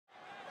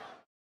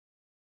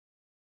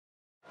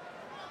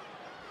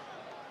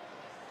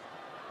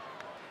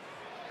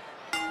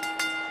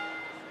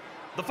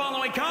The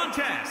following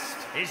contest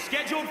is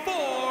scheduled for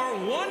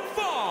one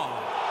fall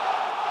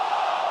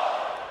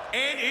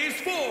and is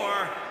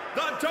for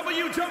the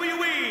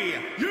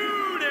WWE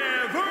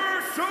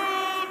Universal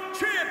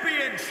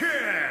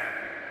Championship.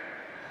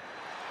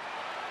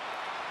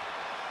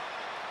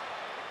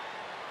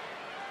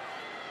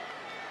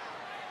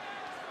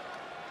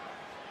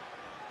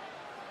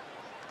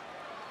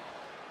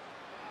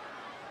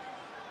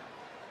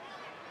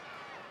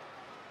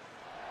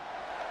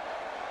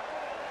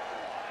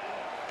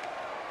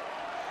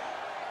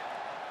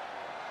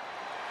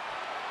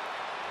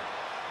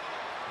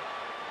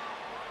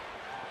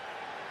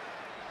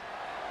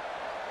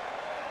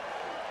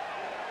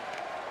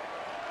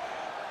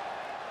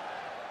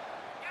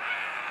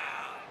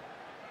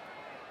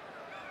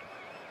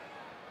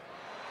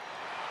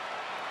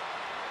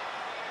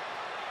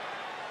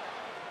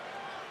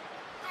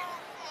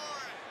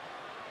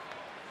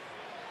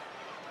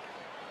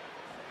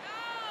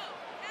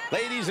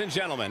 Ladies and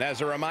gentlemen,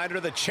 as a reminder,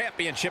 the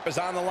championship is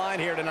on the line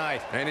here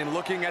tonight. And in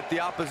looking at the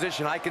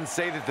opposition, I can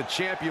say that the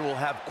champion will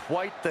have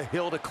quite the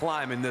hill to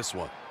climb in this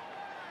one.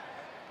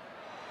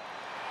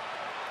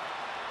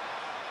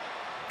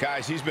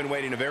 Guys, he's been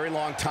waiting a very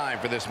long time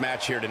for this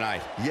match here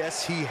tonight.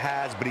 Yes, he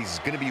has, but he's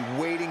going to be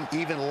waiting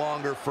even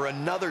longer for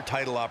another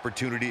title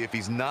opportunity if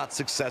he's not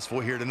successful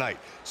here tonight.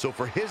 So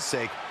for his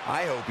sake,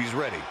 I hope he's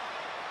ready.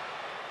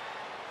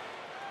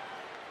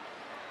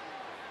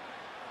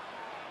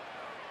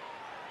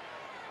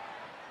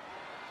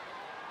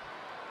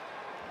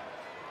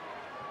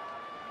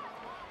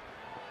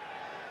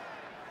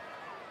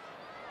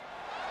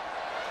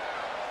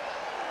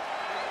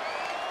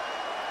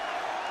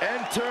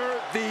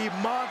 Enter the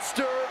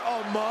monster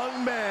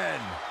among men.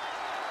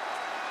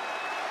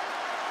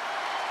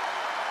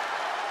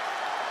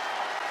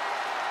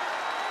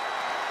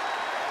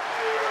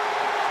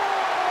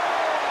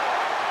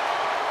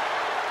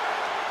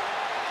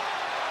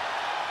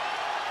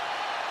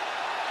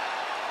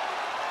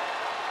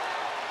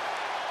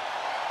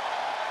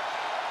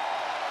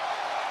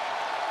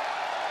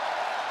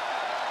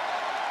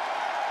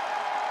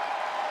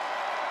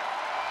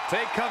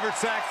 Take cover,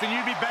 Saxton.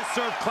 You'd be best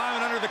served climbing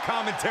under the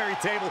commentary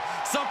table.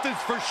 Something's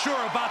for sure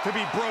about to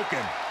be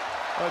broken.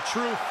 A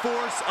true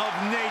force of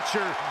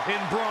nature in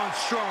Braun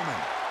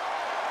Strowman.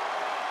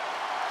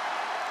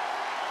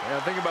 Yeah,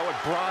 think about what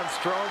Braun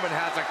Strowman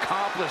has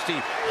accomplished. He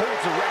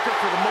holds the record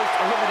for the most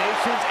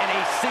eliminations in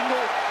a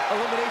single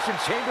elimination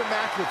chamber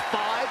match with 5.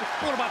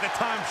 What about the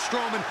time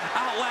Strowman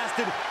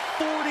outlasted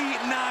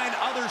 49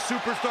 other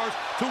superstars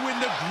to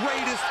win the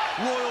greatest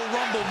Royal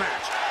Rumble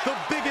match, the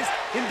biggest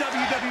in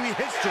WWE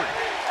history?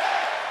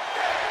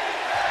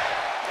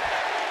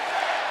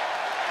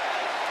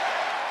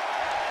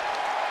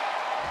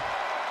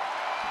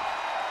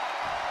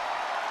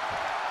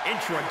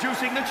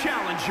 Introducing the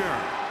challenger,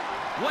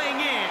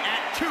 weighing in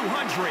at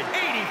 285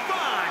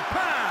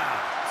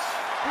 pounds,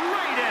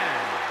 Bray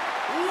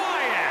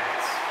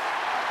Wyatt.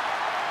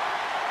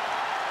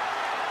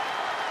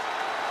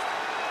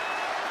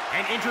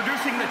 And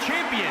introducing the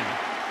champion,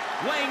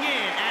 weighing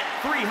in at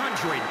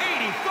 385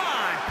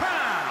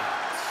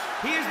 pounds,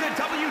 he is the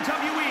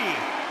WWE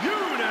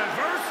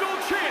Universal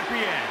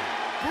Champion,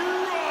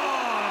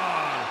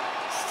 Braun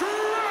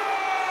Strowman.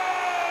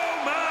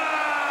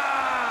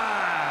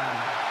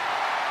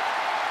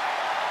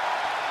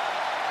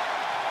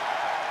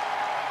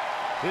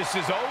 This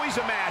is always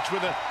a match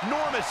with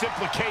enormous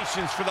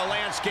implications for the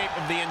landscape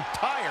of the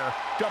entire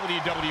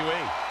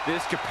WWE.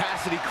 This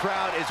capacity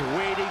crowd is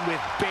waiting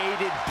with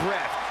bated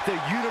breath. The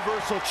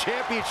Universal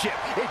Championship.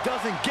 It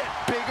doesn't get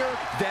bigger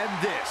than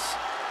this.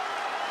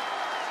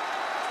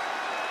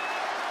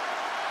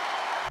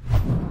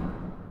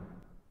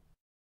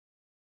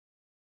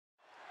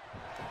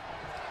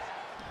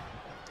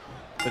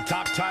 The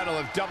top title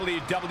of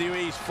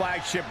WWE's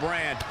flagship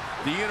brand,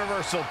 the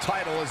Universal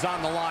title, is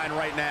on the line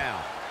right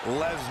now.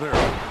 Lesnar,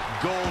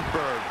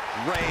 Goldberg,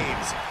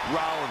 Reigns,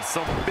 Rollins,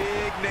 some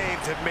big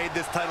names have made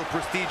this title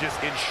prestigious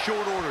in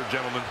short order,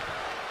 gentlemen.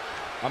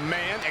 A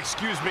man,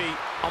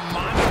 a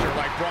monster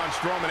like Braun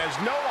Strowman has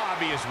no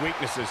obvious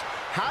weaknesses.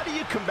 How do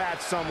you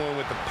combat someone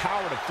with the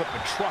power to flip a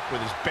truck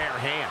with his bare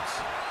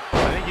hands?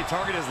 I think you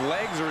target his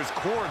legs or his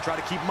core and try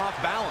to keep him off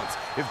balance.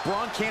 If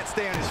Braun can't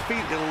stay on his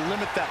feet, it'll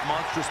limit that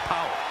monstrous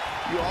power.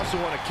 You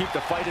also want to keep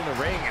the fight in the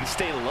ring and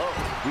stay low.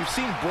 We've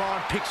seen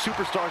Braun pick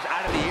superstars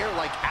out of the air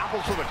like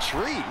apples from a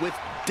tree with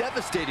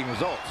devastating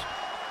results.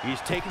 He's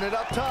taking it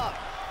up top.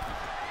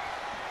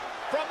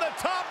 From the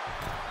top.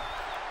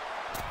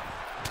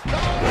 No,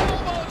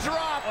 elbow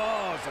drop.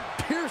 Oh, it's a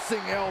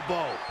piercing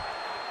elbow.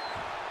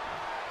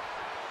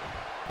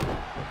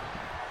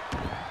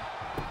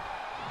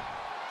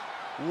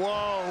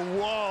 Whoa,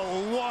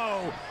 whoa,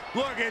 whoa.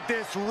 Look at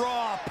this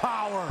raw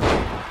power.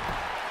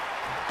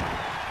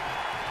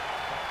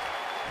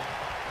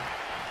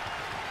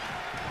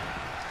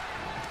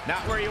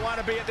 Not where you want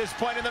to be at this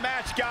point in the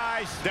match,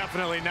 guys.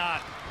 Definitely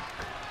not.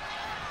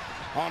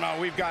 Oh, no,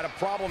 we've got a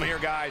problem here,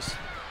 guys.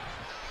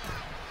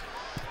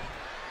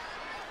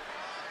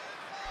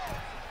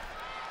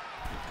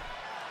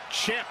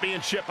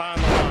 championship on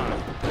the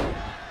line.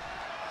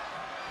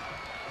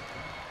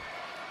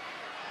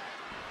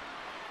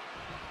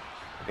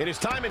 In his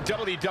time in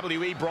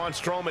WWE, Braun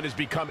Strowman has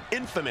become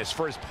infamous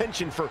for his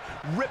penchant for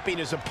ripping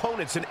his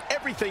opponents and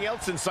everything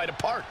else in sight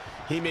apart.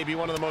 He may be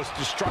one of the most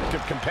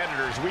destructive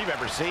competitors we've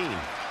ever seen.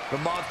 The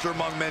monster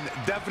among men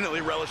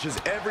definitely relishes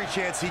every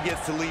chance he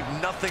gets to leave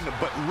nothing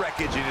but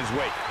wreckage in his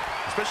wake,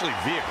 especially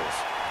vehicles.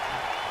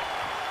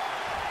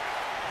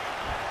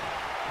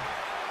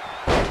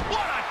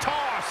 What a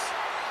toss!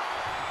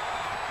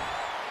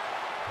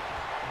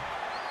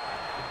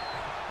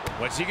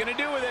 What's he gonna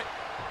do with it?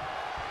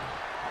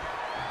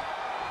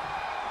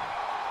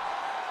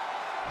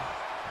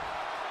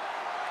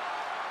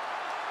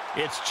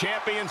 It's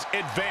champion's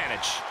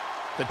advantage.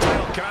 The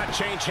title cannot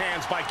change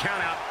hands by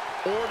countout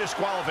or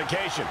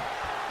disqualification.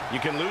 You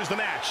can lose the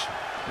match,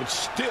 but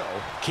still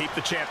keep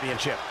the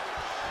championship.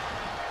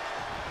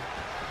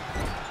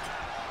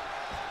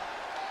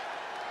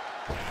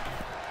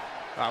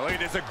 Oh, look at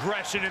this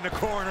aggression in the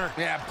corner.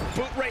 Yeah,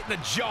 boot right in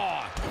the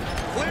jaw.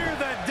 Clear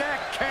the deck,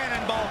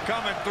 cannonball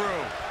coming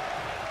through.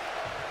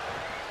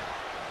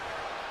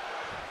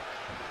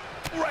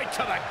 Right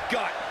to the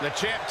gut. The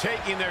champ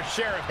taking their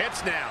share of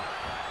hits now.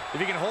 If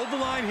he can hold the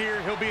line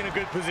here, he'll be in a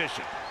good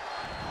position.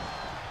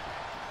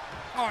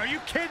 Oh, are you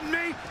kidding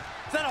me?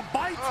 Is that a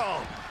bite?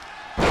 Oh,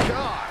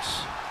 gosh.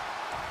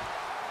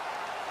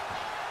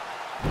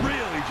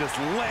 Really just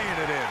laying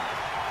it in.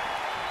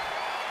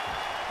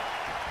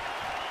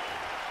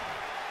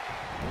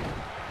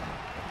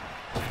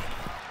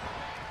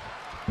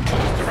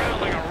 Tossed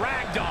around like a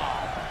rag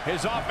doll.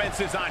 His offense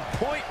is on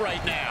point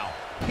right now.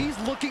 He's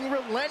looking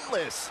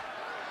relentless.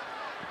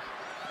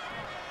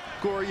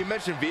 Corey, you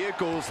mentioned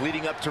vehicles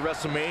leading up to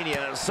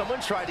WrestleMania. Someone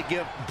tried to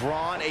give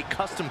Braun a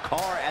custom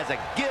car as a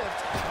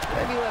gift,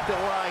 and he left it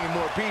lying in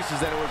more pieces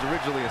than it was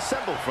originally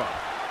assembled from.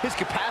 His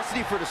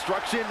capacity for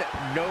destruction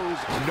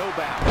knows no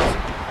bounds.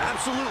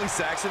 Absolutely,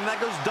 Saxon. That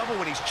goes double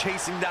when he's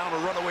chasing down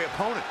a runaway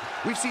opponent.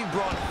 We've seen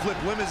Braun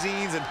flip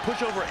limousines and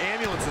push over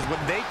ambulances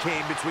when they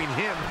came between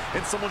him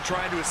and someone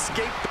trying to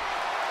escape.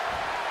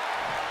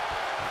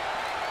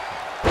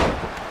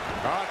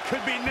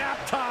 Could be nap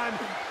time.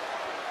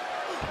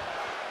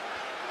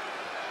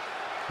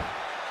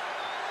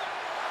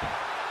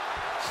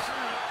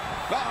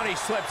 Oh, and he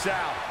slips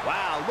out.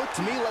 Wow, looked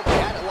to me like he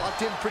had it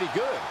locked in pretty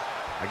good.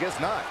 I guess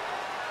not.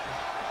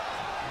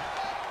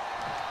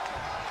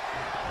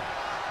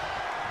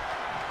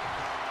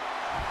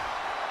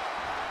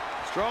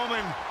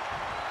 Strowman.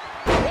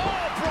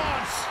 Oh,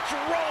 Braun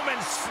Strowman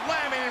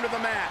slamming into the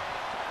mat.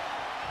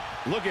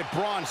 Look at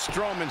Braun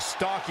Strowman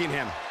stalking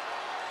him.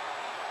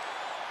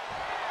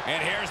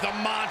 And here's the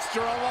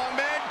monster among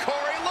men.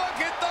 Corey, look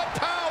at the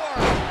power.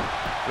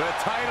 The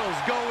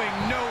title's going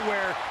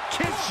nowhere.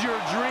 Kiss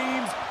your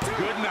dreams.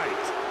 Good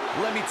night.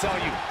 Let me tell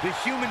you, the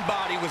human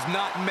body was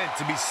not meant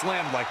to be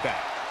slammed like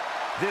that.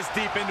 This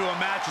deep into a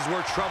match is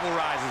where trouble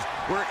rises,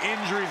 where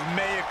injuries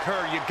may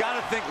occur. You got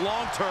to think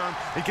long-term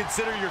and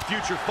consider your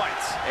future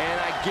fights. And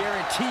I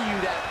guarantee you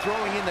that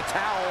throwing in the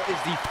towel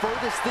is the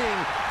furthest thing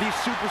these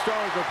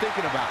superstars are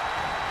thinking about.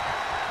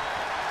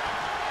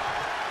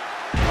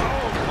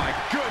 Oh, my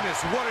goodness,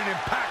 what an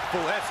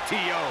impactful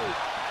STO.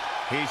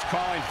 He's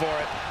calling for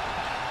it.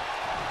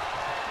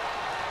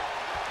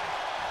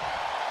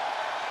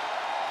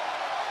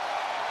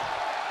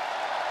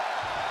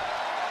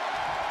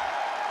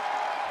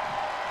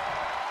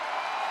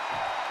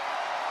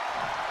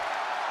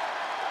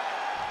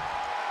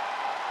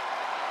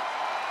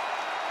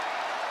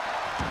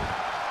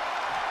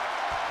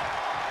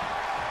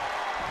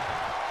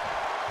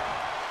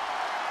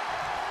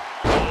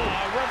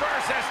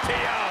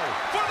 STO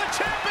for the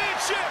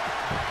championship.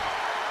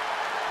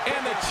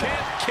 And the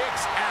champ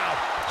kicks out.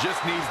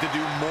 Just needs to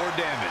do more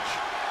damage.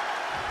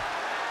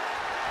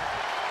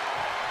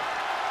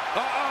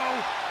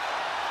 Uh-oh.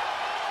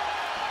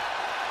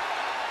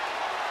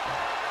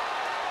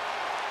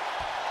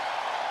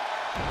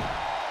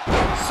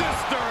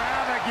 Sister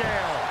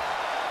Abigail.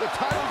 The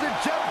title's in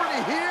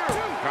jeopardy here.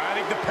 I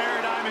think the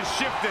paradigm has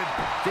shifted.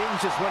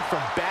 Things just went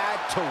from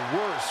bad to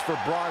worse for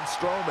Braun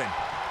Strowman.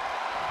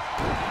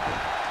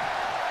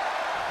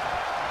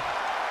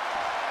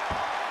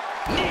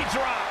 Knee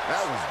drop.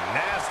 That was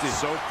nasty.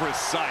 So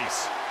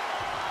precise.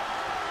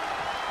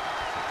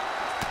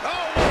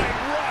 Oh, my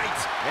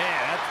right.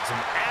 Man, that's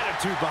some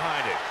attitude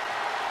behind it.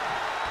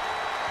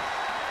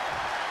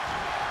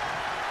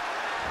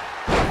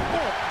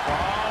 Oh,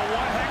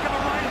 one heck of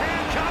a right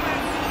hand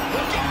coming.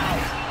 Look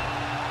out.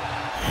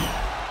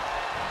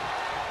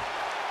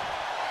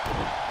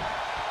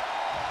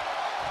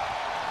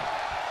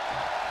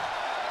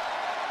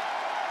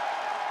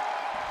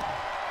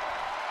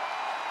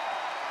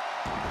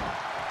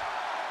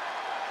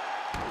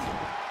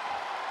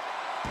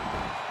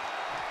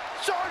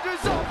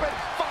 Charges open,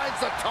 finds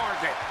the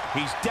target.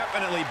 He's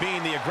definitely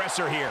being the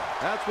aggressor here.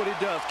 That's what he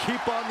does.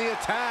 Keep on the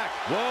attack.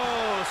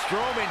 Whoa,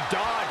 Strowman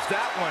dodged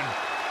that one.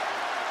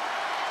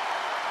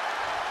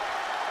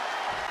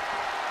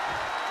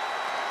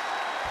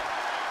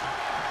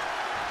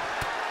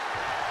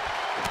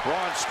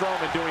 Braun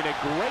Strowman doing a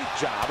great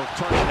job of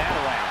turning that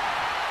around.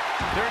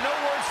 There are no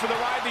words for the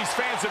ride these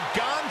fans have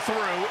gone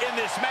through in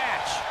this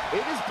match.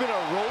 It has been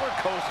a roller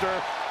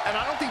coaster, and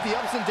I don't think the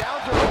ups and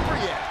downs are over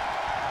yet.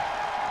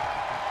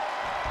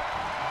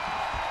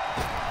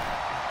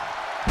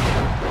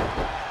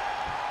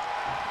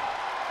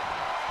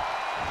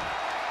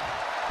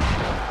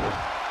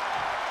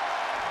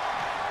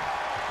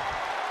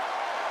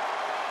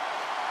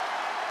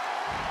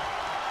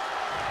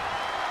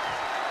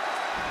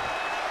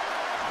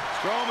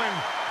 Strowman.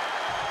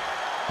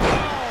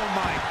 Oh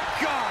my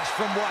gosh,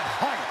 from what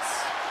heights?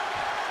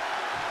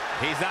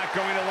 He's not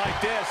going to like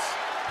this.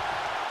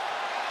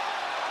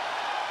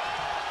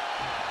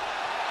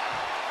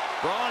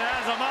 Braun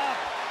has him up.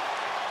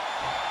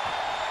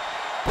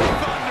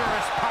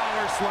 Thunderous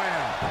power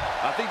slam.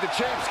 I think the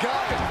champ's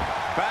got it.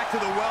 Back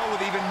to the well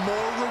with even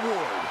more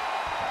reward.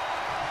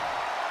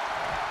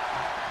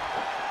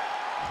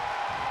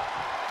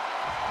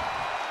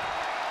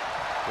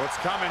 What's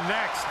coming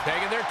next?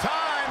 Taking their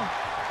time.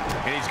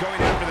 And he's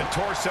going after the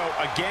torso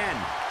again.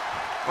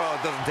 Well,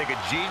 it doesn't take a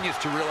genius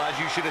to realize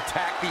you should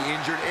attack the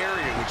injured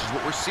area, which is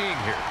what we're seeing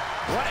here.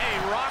 What a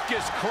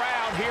raucous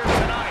crowd here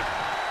tonight.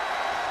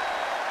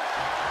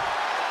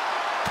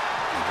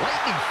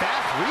 Lightning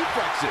fast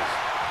reflexes.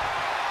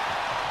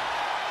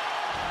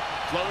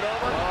 Float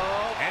over.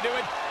 And do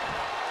it.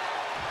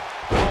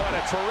 Oh, and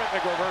a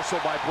terrific reversal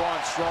by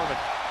Braun Strowman.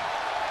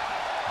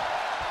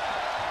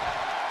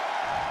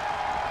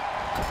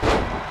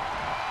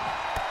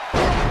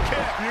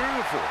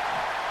 Beautiful.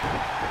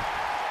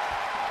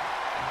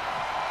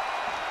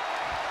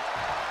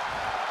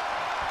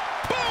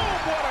 Boom!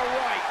 What a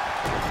right.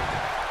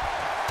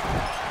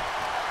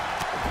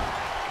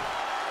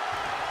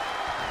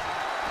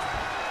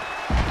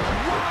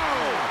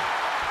 Whoa!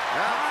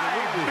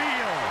 Absolutely.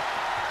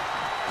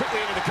 Quickly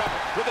into the cover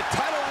with the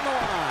title on the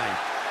line.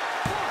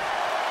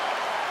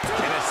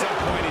 And at some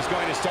point, he's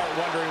going to start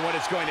wondering what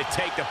it's going to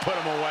take to put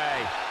him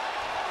away.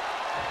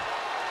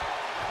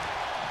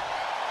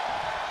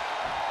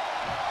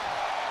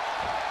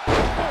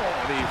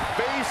 The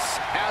face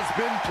has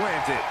been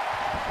planted.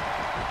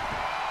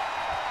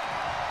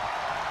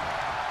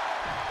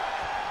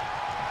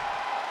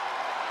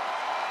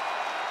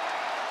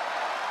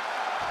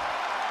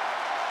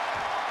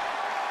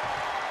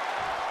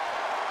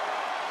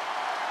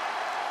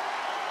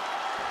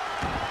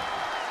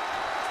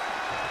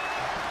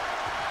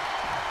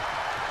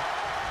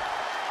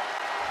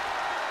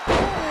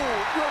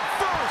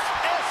 Reverse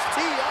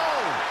STO.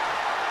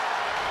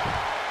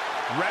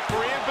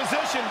 Referee in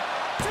position.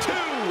 2.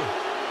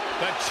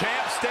 The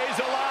champ stays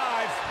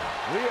alive.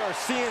 We are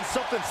seeing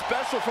something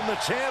special from the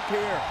champ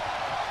here.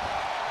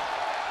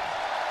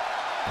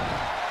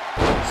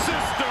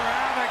 Sister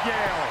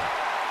Abigail.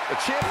 The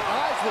champ's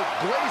eyes look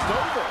glazed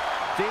over.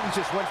 Things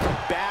just went from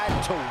bad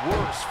to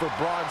worse for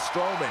Braun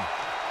Strowman.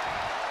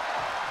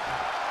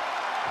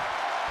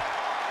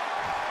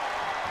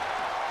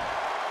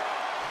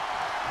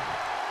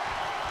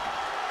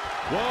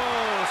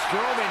 Whoa,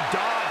 Strowman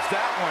dodged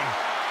that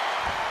one.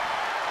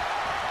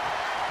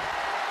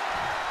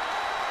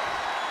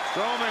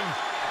 Strowman.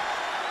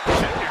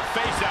 Check your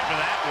face after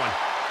that one.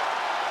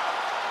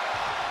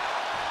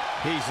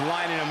 He's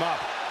lining him up.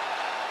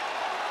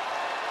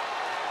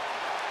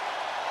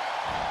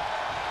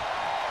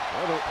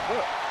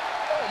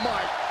 Oh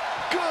my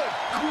good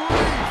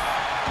grief!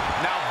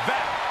 Now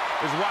that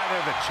is why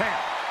they're the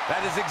champ.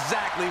 That is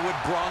exactly what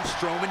Braun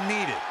Strowman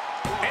needed.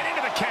 And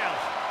into the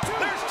count.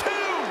 There's 2.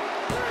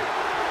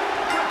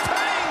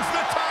 Retains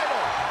the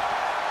title.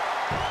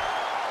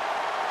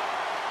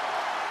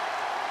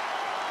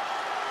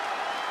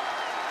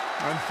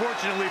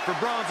 Unfortunately for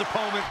Braun's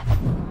opponent,